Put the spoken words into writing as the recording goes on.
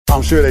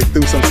I'm sure they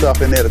threw some stuff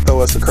in there to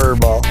throw us a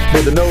curveball.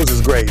 But the nose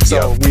is great.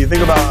 So when you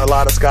think about a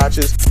lot of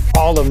scotches,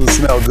 all of them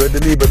smell good to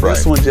me, but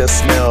this one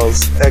just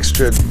smells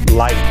extra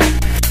light.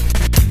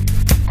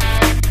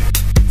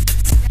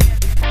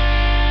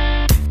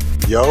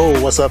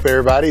 Yo, what's up,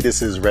 everybody?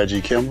 This is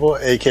Reggie Kimball,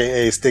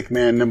 a.k.a.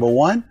 Stickman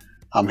 #1.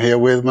 I'm here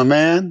with my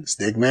man,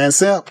 Stickman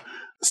Simp.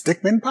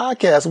 Stickman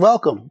Podcast.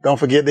 Welcome. Don't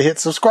forget to hit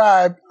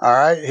subscribe. All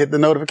right. Hit the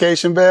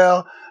notification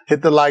bell.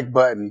 Hit the like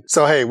button.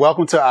 So, hey,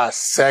 welcome to our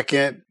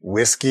second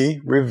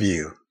whiskey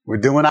review. We're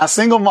doing our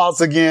single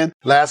malts again.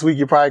 Last week,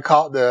 you probably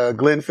caught the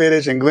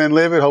Glenfiddich and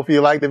Glenlivet. Hopefully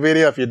you like the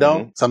video. If you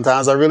don't,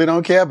 sometimes I really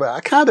don't care, but I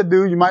kind of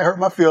do. You might hurt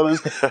my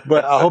feelings,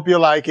 but I hope you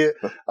like it.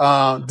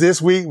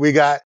 This week, we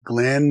got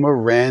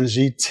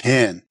Glenmorangie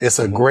 10. It's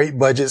a great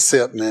budget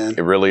sip, man.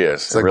 It really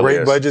is. It's a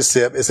great budget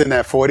sip. It's in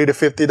that $40 to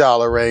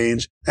 $50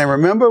 range. And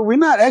remember, we're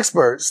not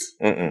experts.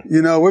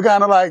 You know, we're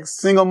kind of like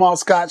single malt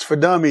scotch for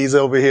dummies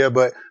over here,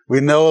 but we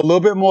know a little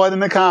bit more than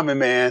the common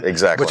man.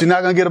 Exactly. But you're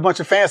not going to get a bunch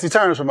of fancy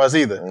terms from us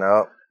either.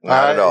 No.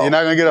 Not at all. You're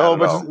not going to get a whole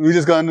bunch. We're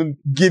just going to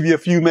give you a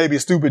few maybe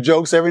stupid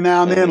jokes every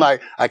now and then.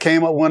 Like I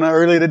came up one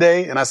earlier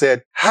today and I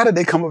said, how did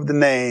they come up with the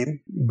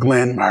name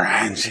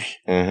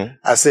Glenmorangie?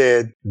 I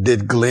said,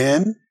 did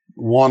Glenn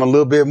want a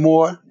little bit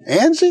more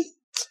Angie?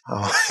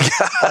 Oh my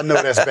God. I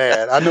know that's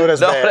bad. I know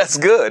that's bad. No, that's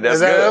good. That's Is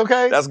that good.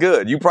 Okay? That's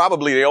good. You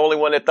probably the only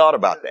one that thought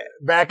about that.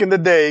 Back in the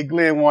day,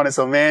 Glenn wanted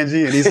some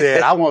Angie and he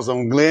said, I want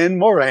some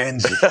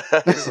Glenmorangie.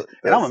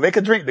 And I'm going to make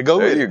a drink to go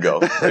with it. There you go.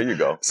 There you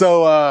go.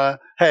 So,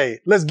 hey,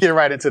 let's get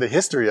right into the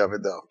history of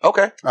it though.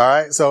 Okay. All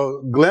right.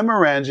 So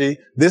Glenmorangie,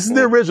 this is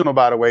the original,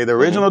 by the way, the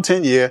original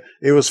 10-year.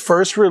 It was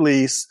first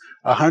released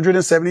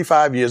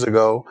 175 years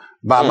ago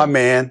by my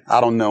man. I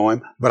don't know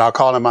him, but I'll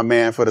call him my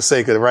man for the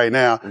sake of it right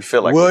now. You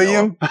feel like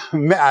William.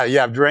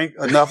 Yeah, I've drank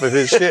enough of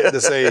his shit to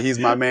say he's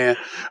my man.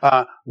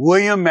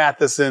 William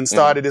Matheson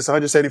started this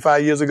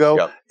 175 years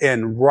ago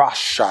in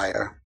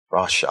Rossshire,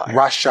 Scotland.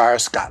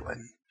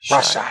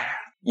 Rossshire.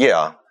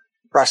 Yeah.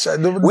 Rossshire.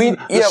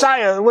 The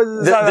Shire. What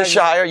is the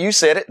Shire. You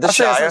said it. The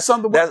Shire.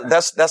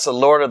 That's a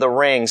Lord of the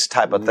Rings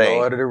type of thing.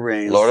 Lord of the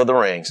Rings. Lord of the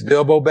Rings.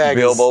 Bilbo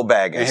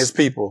Baggins.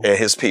 And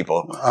his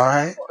people. All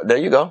right. There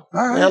you go. All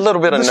right. Yeah, a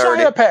little bit of nerdy.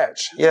 Shire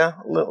patch. Yeah,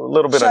 a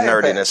little bit of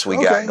nerdiness we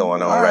got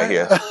going on right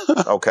here.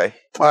 Okay.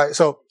 All right.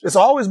 So it's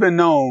always been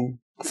known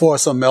for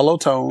some mellow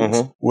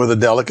tones with a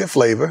delicate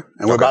flavor.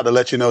 And we're about to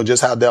let you know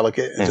just how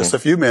delicate in just a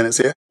few minutes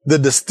here. The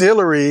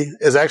distillery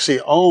is actually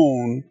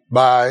owned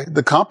by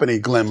the company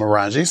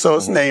Glenmorangie. So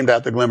it's named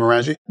after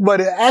Glenmorangie, but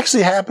it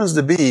actually happens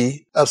to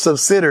be a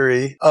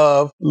subsidiary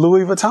of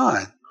Louis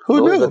Vuitton.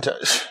 Who knew?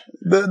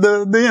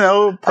 The you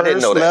know,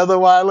 purse, leather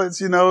wallets,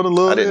 you know, the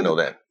little. I didn't know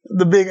that.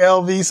 The big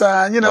LV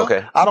sign, you know.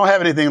 Okay. I don't have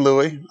anything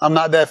Louis. I'm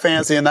not that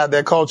fancy and not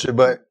that cultured,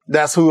 but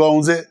that's who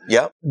owns it.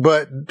 Yep.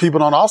 But people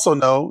don't also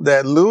know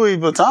that Louis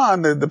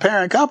Vuitton, the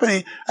parent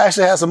company,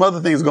 actually has some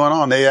other things going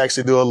on. They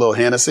actually do a little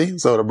Hennessy.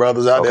 So the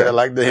brothers out there that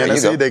like the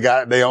Hennessy,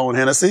 they own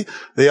Hennessy.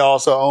 They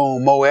also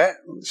own Moet.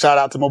 Shout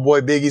out to my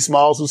boy Biggie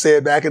Smalls who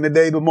said back in the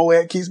day, the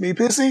Moet keeps me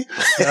pissy.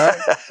 All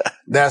right.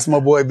 That's my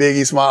boy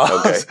Biggie Smalls.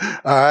 Okay.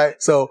 All right.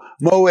 So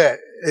Moet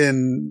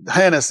and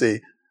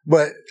Hennessy.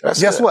 But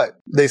guess what?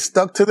 They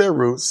stuck to their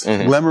roots.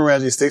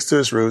 Glenmorangie sticks to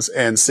its roots,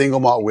 and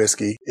single malt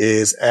whiskey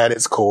is at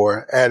its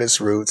core, at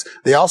its roots.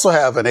 They also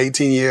have an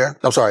 18-year.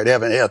 I'm sorry, they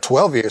have a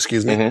 12-year,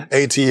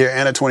 18-year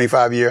and a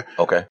 25-year.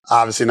 Okay.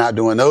 Obviously not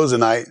doing those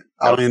tonight.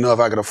 I don't even know if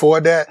I can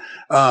afford that.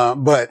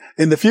 But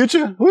in the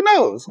future, who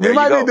knows? We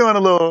might be doing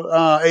a little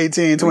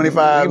 18,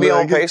 25. We can be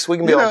on pace. We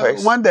can be on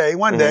pace. One day.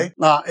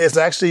 It's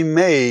actually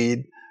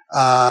made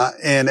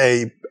in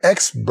a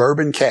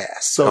ex-bourbon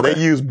cask. So they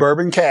use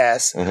bourbon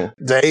cask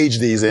to age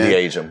these in. They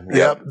age them.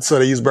 Yep. So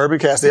they use bourbon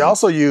cask. They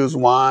also use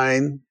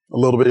wine, a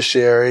little bit of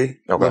sherry,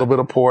 a little bit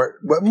of port,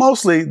 but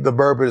mostly the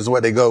bourbon is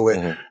what they go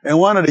with. And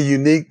one of the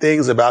unique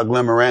things about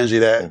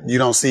Glenmorangie that you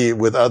don't see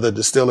with other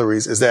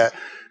distilleries is that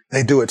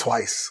they do it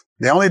twice.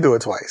 They only do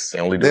it twice.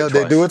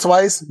 They do it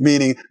twice,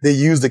 meaning they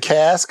use the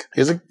cask.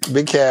 Here's a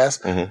big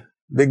cask,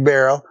 big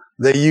barrel.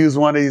 They use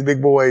one of these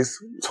big boys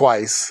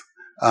twice.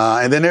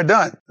 And then they're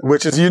done,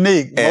 which is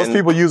unique. And most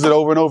people use it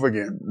over and over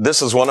again.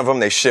 This is one of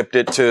them. They shipped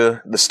it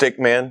to the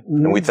Stickman,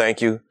 and we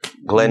thank you,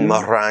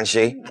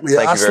 Glenmorangie. Yeah,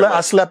 thank you very much. I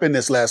slept in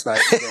this last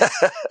night.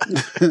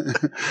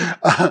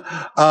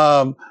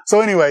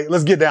 So anyway,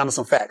 let's get down to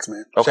some facts,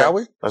 man. Okay. Shall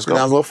we? Let's go.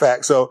 Down to a little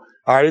facts. So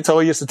I already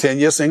told you it's a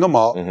 10-year single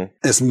malt.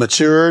 It's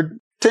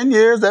matured 10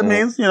 years. That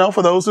means, you know,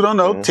 for those who don't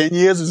know, 10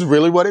 years is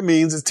really what it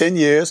means. It's 10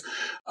 years.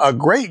 A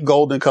great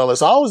golden color.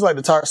 So I always like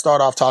to start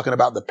off talking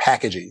about the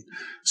packaging.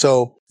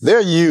 So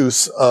their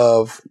use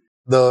of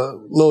the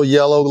little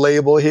yellow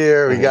label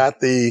here. We got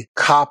the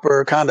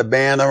copper kind of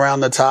band around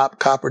the top,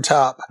 copper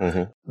top,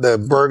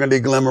 the burgundy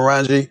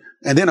Glenmorangie.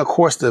 And then, of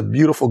course, the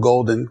beautiful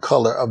golden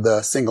color of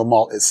the single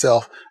malt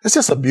itself. It's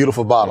just a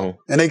beautiful bottle.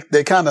 And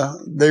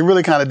they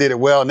really kind of did it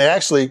well. And they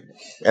actually.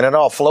 And it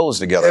all flows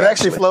together. It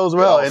actually flows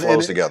well. It all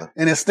flows together.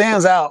 And it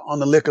stands out on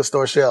the liquor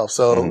store shelf.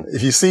 So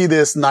if you see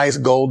this nice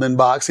golden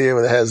box here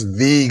that has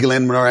the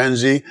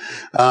Glenmorangie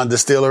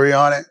distillery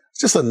on it,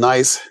 just a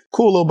nice,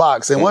 cool little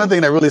box. And one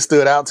thing that really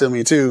stood out to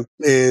me too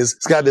is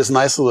it's got this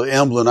nice little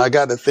emblem. I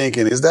got to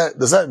thinking, does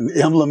that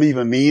emblem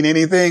even mean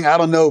anything? I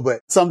don't know,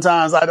 but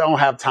sometimes I don't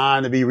have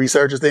time to be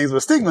researching things. But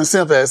Stickman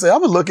Simp said, I'm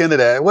going to look into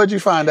that. What'd you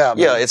find out,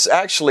 man? Yeah, it's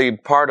actually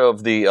part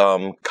of the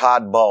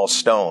cod ball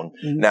stone.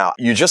 Now,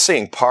 you're just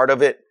seeing part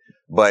of it,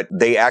 but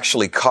they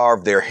actually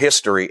carved their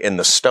history in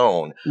the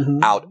stone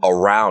out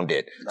around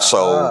it.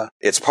 So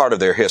it's part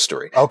of their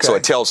history. Okay. So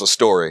it tells a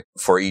story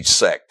for each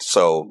sect.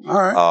 So,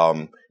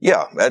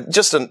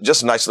 just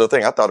a nice little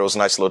thing. I thought it was a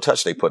nice little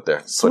touch they put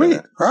there.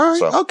 Sweet. All right.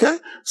 So. Okay.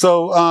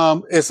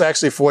 So, it's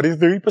actually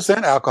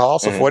 43% alcohol.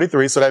 So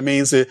 43. So that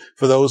means that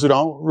for those who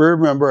don't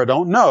remember or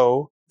don't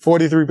know,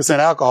 43%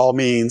 alcohol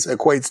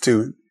equates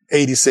to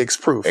 86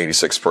 proof.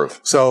 86 proof.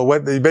 So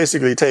what they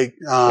basically take,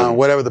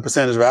 whatever the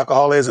percentage of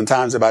alcohol is and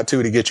times it by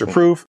 2 to get your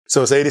proof.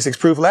 So it's 86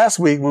 proof. Last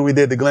week when we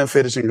did the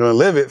Glenfiddich and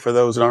Glenlivet, for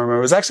those who don't remember,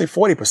 it was actually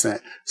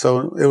 40%.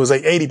 So it was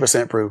like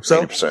 80% proof.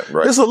 So 80%,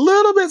 right. It's a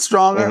little bit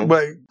stronger,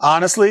 but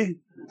honestly,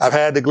 I've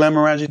had the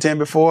Glenmorangie 10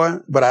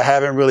 before, but I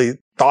haven't really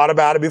thought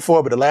about it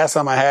before. But the last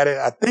time I had it,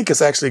 I think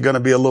it's actually going to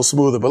be a little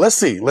smoother. But let's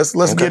see. Let's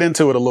get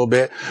into it a little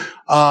bit.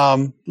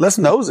 Let's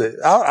nose it.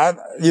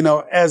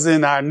 As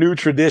in our new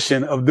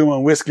tradition of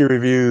doing whiskey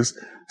reviews,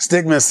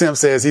 Stickman Simp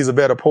says he's a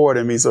better pourer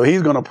than me, so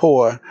he's going to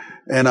pour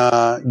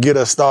and get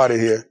us started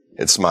here.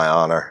 It's my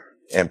honor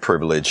and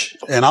privilege.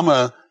 And I'm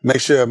going to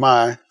make sure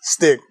my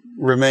stick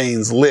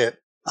remains lit.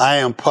 I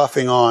am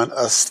puffing on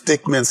a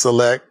Stickman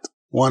Select,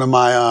 one of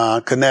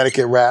my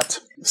Connecticut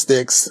wrapped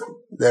sticks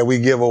that we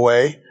give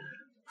away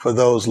for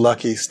those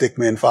lucky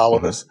Stickman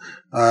followers.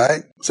 All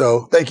right.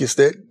 So thank you,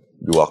 Stick.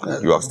 You're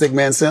welcome. You're welcome.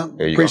 Stickman Simp.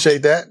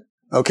 Appreciate that.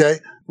 Okay.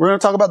 We're going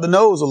to talk about the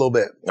nose a little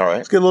bit. All right.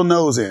 Let's get a little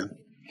nose in.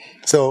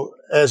 So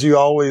as you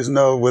always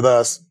know with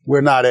us,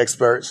 we're not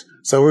experts.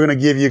 So we're going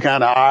to give you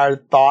kind of our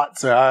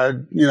thoughts,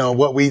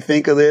 what we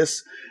think of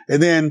this.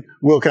 And then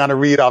we'll kind of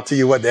read off to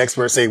you what the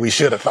experts say we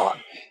should have thought.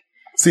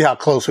 See how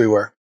close we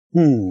were.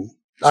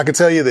 I can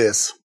tell you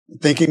this.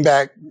 Thinking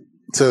back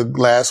to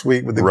last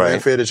week with the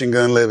Glenfiddich and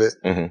Glenlivet,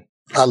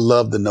 I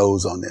love the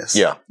nose on this.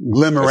 Yeah.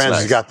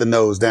 Glenmorangie's got the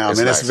nose down.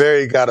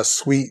 It's got a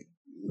sweet,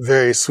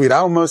 very sweet. I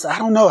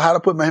don't know how to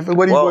put my hand.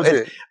 What do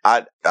you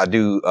I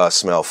do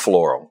smell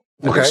floral.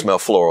 I do smell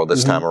floral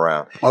this time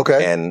around.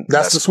 Okay. And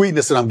that's the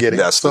sweetness that I'm getting.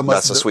 That's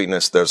the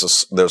sweetness.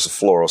 There's a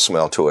floral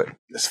smell to it.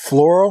 It's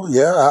floral?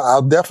 Yeah,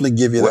 I'll definitely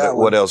give you that.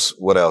 What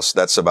else?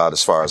 That's about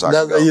as far as I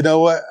can go. You know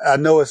what? I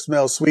know it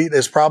smells sweet.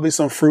 There's probably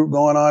some fruit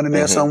going on in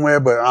there somewhere,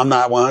 but I'm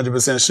not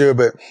 100% sure.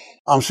 But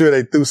I'm sure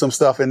they threw some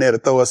stuff in there to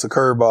throw us a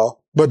curveball.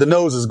 But the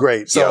nose is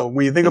great. So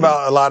when you think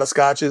about a lot of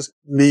scotches,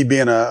 me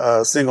being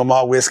a single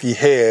malt whiskey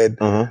head,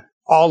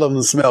 all of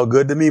them smell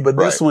good to me, but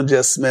this one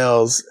just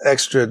smells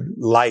extra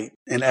light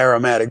and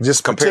aromatic,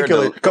 just compared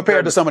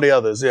to some of the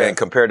others. Yeah. And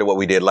compared to what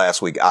we did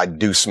last week, I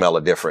do smell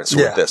a difference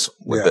with this.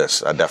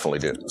 This, I definitely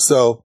do.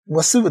 So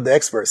let's see what the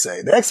experts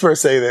say. The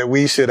experts say that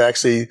we should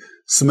actually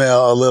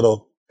smell a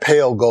little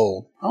pale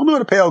gold. I don't know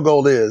what a pale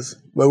gold is,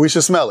 but we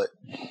should smell it.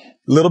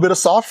 A little bit of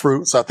soft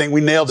fruit. So I think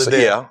we nailed it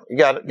there. Yeah, you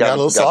got it. Got a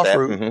little soft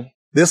fruit.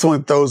 This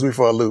one throws me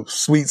for a loop.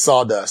 Sweet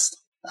sawdust.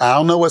 I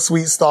don't know what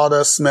sweet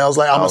sawdust smells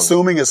like. I'm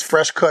assuming it's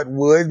fresh cut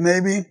wood,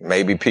 maybe.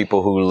 Maybe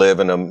people who live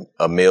in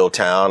a mill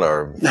town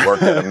or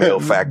work at a mill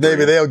factory.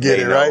 Maybe they'll get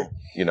it, right?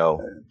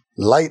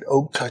 Light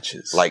oak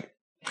touches. I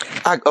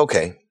got oak,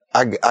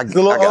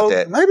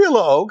 that. Maybe a little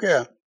oak,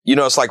 yeah.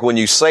 It's like when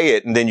you say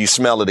it and then you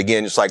smell it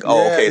again. It's like,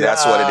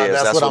 that's what it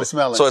is. That's what I'm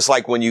smelling. So it's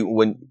like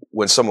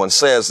when someone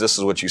says this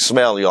is what you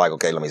smell, you're like,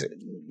 okay, let me see.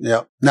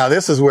 Yeah. Now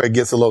this is where it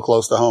gets a little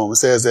close to home. It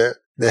says that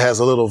it has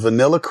a little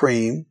vanilla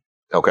cream.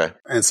 Okay.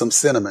 And some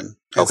cinnamon.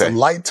 And some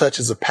light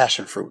touches of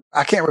passion fruit.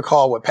 I can't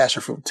recall what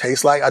passion fruit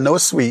tastes like. I know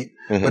it's sweet,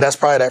 but that's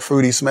probably that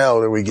fruity smell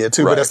that we get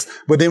too. Right.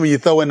 But then when you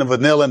throw in the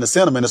vanilla and the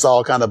cinnamon, it's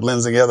all kind of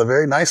blends together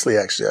very nicely,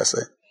 actually, I say.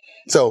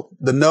 So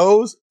the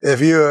nose,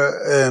 if you're,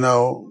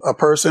 a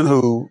person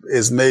who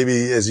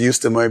is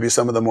used to maybe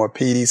some of the more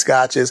peaty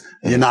scotches,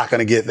 you're not going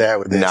to get that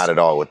with this. Not at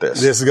all with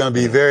this. This is going to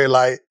be very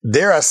light.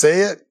 Dare I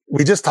say it?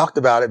 We just talked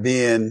about it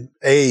being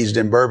aged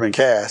in bourbon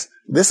cask.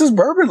 This is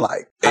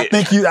bourbon-like.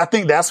 I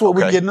think that's what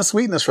we're getting the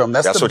sweetness from.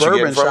 That's the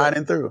bourbon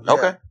shining through.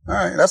 Okay. Yeah. All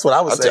right. That's what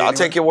I was saying. I'll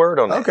take your word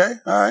on that. Okay.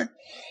 All right.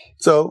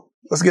 So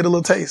let's get a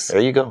little taste.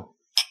 There you go.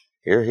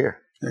 Here.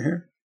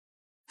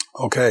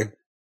 Okay.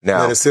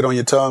 Now, let it sit on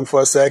your tongue for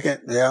a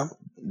second. Yeah.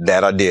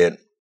 That I did.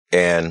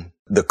 And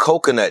the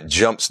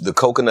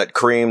coconut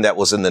cream that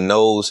was in the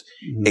nose,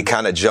 it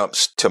kind of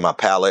jumps to my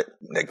palate.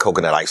 That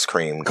coconut ice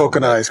cream.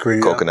 Coconut ice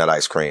cream.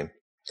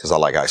 Because I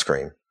like ice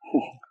cream.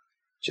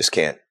 Just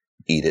can't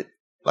eat it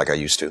like I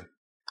used to.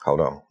 Hold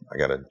on. I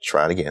got to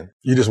try it again.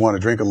 You just want to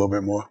drink a little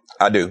bit more.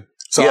 I do.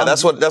 So yeah,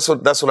 that's what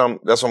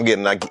I'm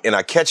getting. And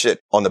I catch it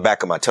on the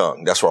back of my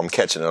tongue. That's where I'm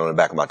catching it, on the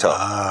back of my tongue.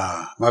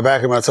 My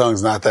back of my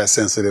tongue's not that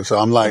sensitive. So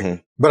I'm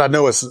like, but I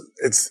know it's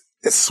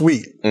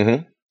sweet.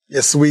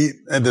 It's sweet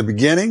at the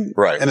beginning.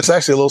 Right. And it's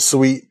actually a little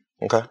sweet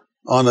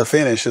on the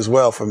finish as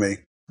well for me.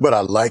 But I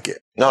like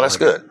it. No, that's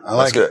good. I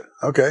like it.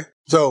 Okay.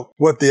 So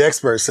what the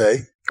experts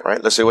say All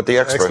right, let's see what the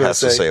expert has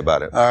to say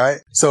about it. All right.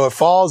 So it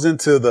falls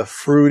into the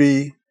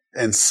fruity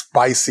and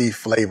spicy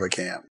flavor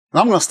camp.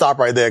 I'm going to stop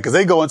right there because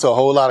they go into a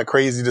whole lot of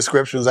crazy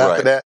descriptions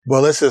after that.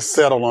 But let's just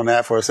settle on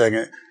that for a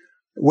second.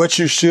 What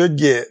you should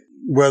get,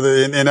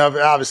 and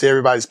obviously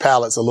everybody's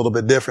palate's a little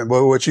bit different,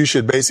 but what you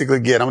should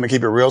basically get, I'm going to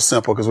keep it real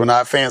simple because we're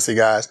not fancy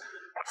guys,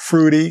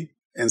 fruity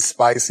and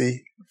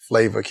spicy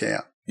flavor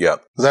camp.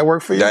 Yep. Does that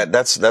work for you?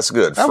 That's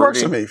good. That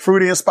works for me.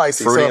 Fruity and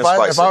spicy. Fruity and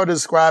spicy. If I were to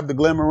describe the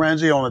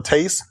Glenmorangie on a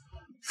taste,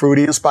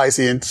 fruity and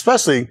spicy, and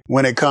especially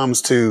when it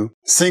comes to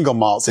single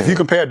malts. If you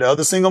compare it to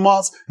other single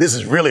malts, this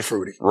is really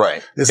fruity.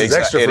 Right. This is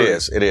extra fruity.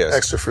 It is.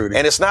 Extra fruity.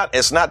 And it's not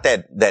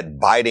that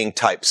biting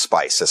type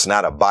spice. It's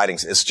not a biting,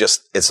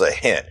 it's a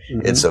hint.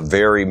 Mm-hmm. It's a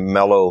very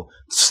mellow,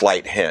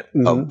 slight hint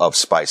of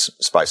spice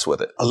with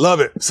it. I love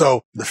it.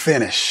 So the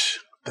finish,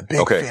 the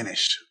big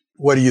finish.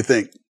 What do you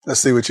think? Let's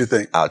see what you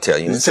think. I'll tell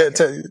you.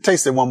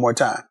 Taste it one more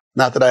time.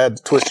 Not that I had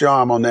to twist your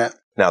arm on that.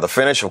 Now the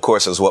finish, of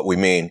course, is what we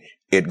mean.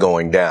 It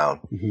going down.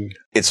 Mm-hmm.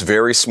 It's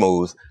very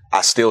smooth.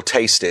 I still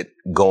taste it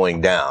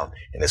going down,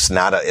 and it's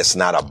not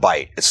a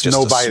bite. It's just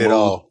no bite smooth, at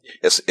all.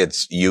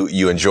 It's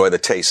you enjoy the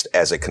taste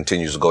as it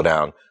continues to go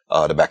down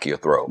the back of your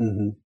throat.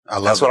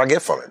 Mm-hmm. That's what I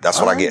get from it.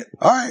 That's what I get.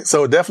 All right.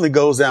 So it definitely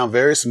goes down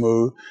very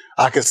smooth.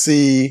 I could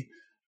see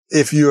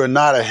if you are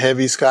not a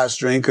heavy Scotch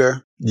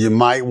drinker, you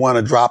might want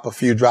to drop a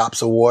few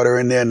drops of water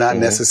in there. Not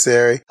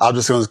necessary. I'm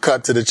just going to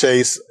cut to the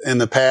chase. In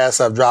the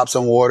past, I've dropped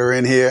some water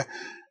in here.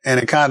 And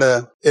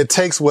it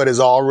takes what is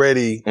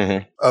already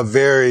a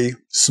very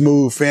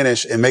smooth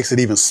finish and makes it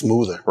even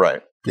smoother.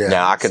 Right. Yeah.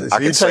 Now I can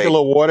take a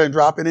little water and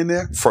drop it in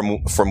there.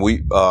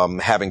 From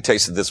having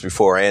tasted this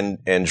before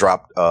and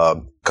dropped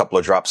a couple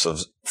of drops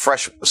of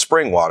fresh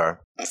spring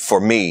water, for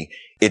me,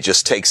 it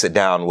just takes it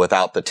down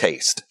without the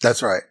taste.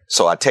 That's right.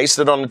 So I taste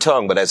it on the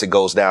tongue, but as it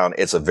goes down,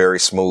 it's a very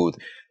smooth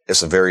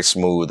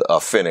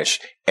finish,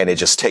 and it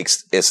just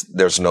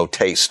there's no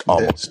taste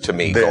almost to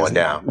me going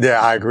down. Yeah,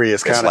 I agree.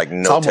 It's like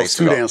no almost taste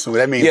too damn smooth.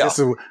 That means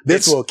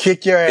this will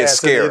kick your ass. It's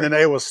scary. And then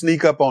they will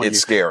sneak up on you. It's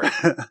scary.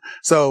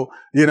 So,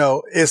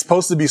 it's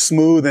supposed to be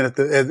smooth. And if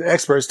the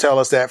experts tell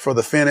us that for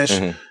the finish,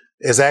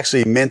 it's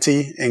actually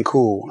minty and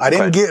cool. I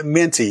didn't get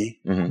minty,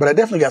 but I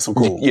definitely got some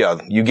cool. Yeah,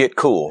 you get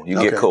cool. You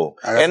get cool.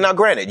 And now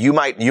granted, you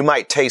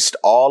might taste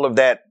all of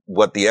that,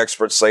 what the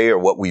experts say or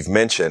what we've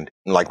mentioned.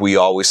 Like we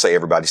always say,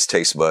 everybody's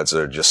taste buds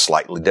are just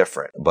slightly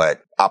different.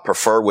 But I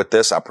prefer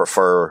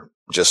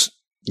just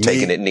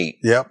taking it neat.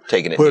 Yep.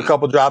 Taking it Put neat. a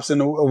couple drops in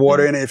the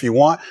water in it if you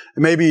want.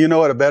 Maybe,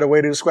 a better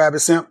way to describe it,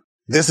 Simp?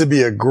 This would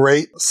be a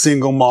great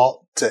single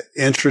malt to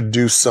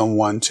introduce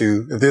someone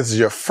to. If this is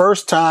your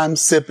first time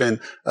sipping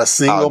a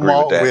single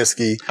malt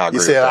whiskey, you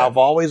said, I've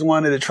always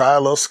wanted to try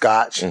a little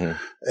Scotch,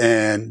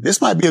 and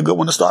this might be a good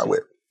one to start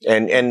with.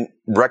 And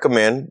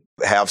recommend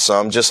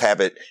just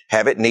have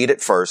it neat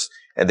at first,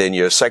 and then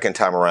your second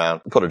time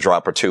around, put a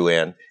drop or two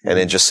in, and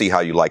then just see how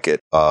you like it,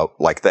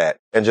 like that,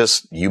 and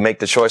just you make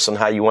the choice on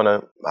how you want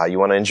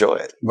to enjoy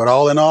it. But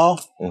all in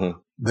all,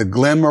 the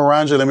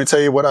Glenmorangie. Let me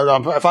tell you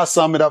if I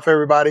sum it up for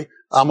everybody,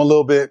 I'm a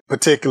little bit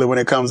particular when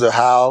it comes to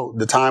how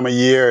the time of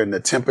year and the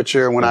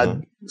temperature when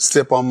I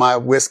sip on my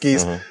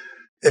whiskeys.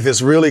 If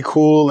it's really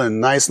cool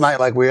and nice night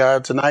like we are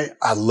tonight,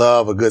 I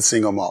love a good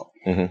single malt.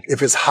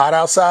 If it's hot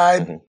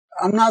outside,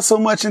 I'm not so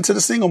much into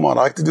the single malt.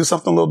 I like to do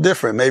something a little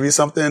different. Maybe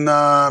something,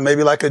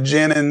 maybe like a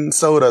gin and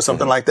soda,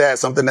 something like that.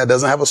 Something that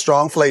doesn't have a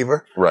strong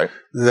flavor. Right.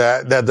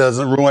 That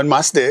doesn't ruin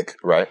my stick.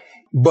 Right.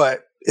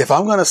 But if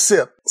I'm going to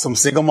sip some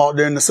single malt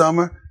during the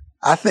summer,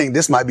 I think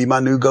this might be my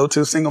new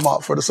go-to single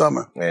malt for the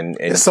summer. And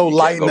it's so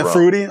light and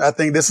fruity. I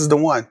think this is the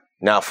one.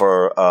 Now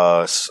for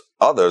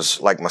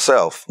others like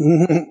myself,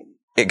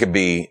 it could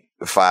be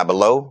 5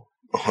 below.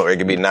 Or it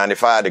could be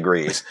 95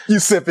 degrees. You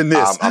sipping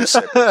this? I'm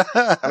sipping.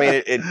 I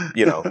mean,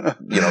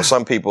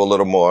 some people a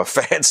little more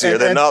fancier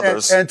than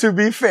others. And to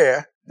be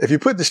fair, if you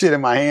put the shit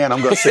in my hand,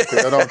 I'm going to sip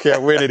it. I don't care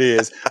when it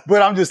is.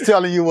 But I'm just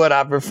telling you what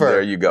I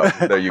prefer.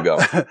 There you go.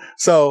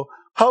 So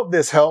hope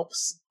this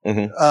helps.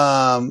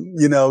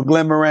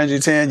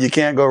 Glenmorangie 10, you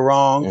can't go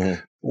wrong.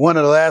 One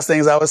of the last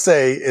things I would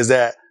say is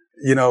that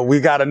we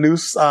got a new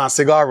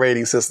cigar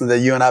rating system that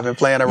you and I have been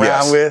playing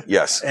around with.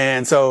 Yes.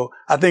 And so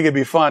I think it'd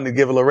be fun to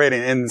give a little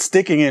rating and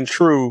sticking in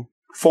true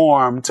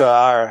form to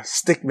our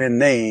stickman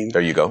name.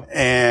 There you go.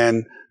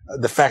 And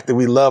the fact that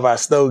we love our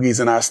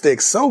stogies and our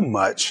sticks so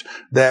much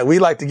that we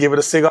like to give it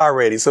a cigar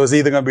rating. So it's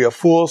either going to be a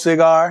full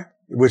cigar,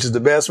 which is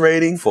the best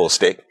rating. Full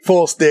stick.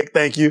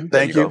 Thank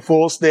you.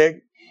 Full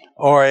stick,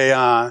 or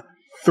a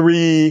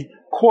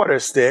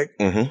 3/4 stick,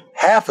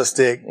 half a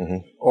stick,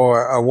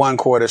 or a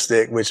 1/4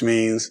 stick, which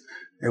means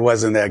it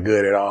wasn't that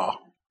good at all.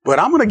 But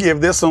I'm going to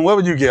give this one, what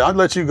would you give? I'll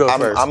let you go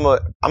first. I'm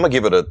going to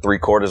give it a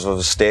 3/4 of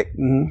a stick.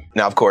 Mm-hmm.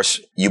 Now, of course,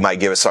 you might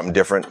give it something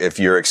different if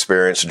you're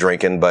experienced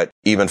drinking, but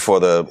even for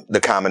the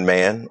common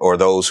man or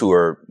those who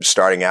are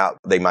starting out,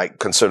 they might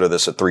consider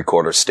this a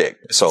 3/4 stick.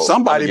 So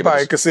somebody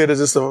probably considers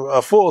this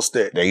a full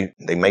stick.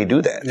 They may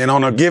do that. And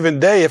on a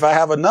given day, if I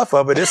have enough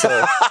of it,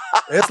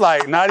 it's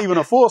like not even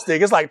a full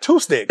stick. It's like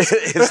 2 sticks.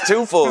 It's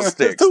 2 full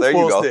sticks. There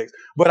you go. Sticks.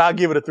 But I'll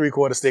give it a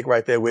 3/4 stick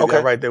right there with you.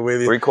 Right there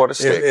with you. 3/4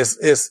 stick.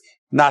 It's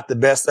not the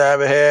best I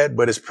ever had,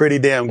 but it's pretty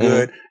damn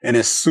good, and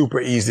it's super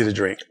easy to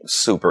drink.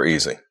 Super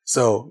easy.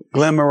 So,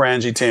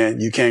 Glenmorangie 10,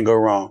 you can't go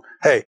wrong.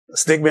 Hey,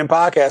 Stickman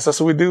Podcast, that's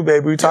what we do,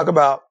 baby. We talk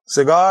about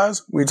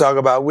cigars, we talk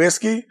about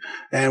whiskey,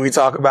 and we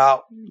talk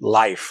about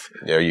life.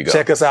 There you go.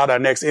 Check us out. Our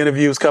next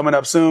interview is coming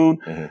up soon.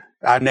 Mm-hmm.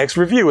 Our next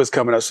review is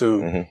coming up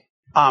soon. Mm-hmm.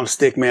 I'm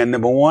Stickman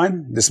number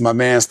 1. This is my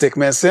man,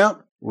 Stickman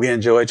Simp. We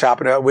enjoy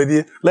chopping it up with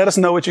you. Let us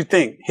know what you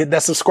think. Hit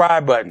that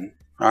subscribe button.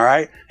 All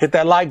right. Hit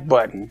that like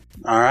button.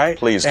 All right.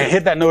 Please do. And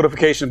hit that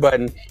notification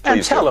button.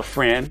 And tell a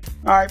friend.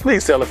 All right.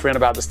 Please tell a friend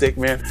about the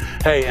Stickman.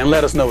 Hey, and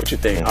let us know what you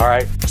think. All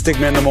right.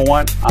 Stickman number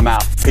 1. I'm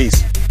out.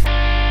 Peace.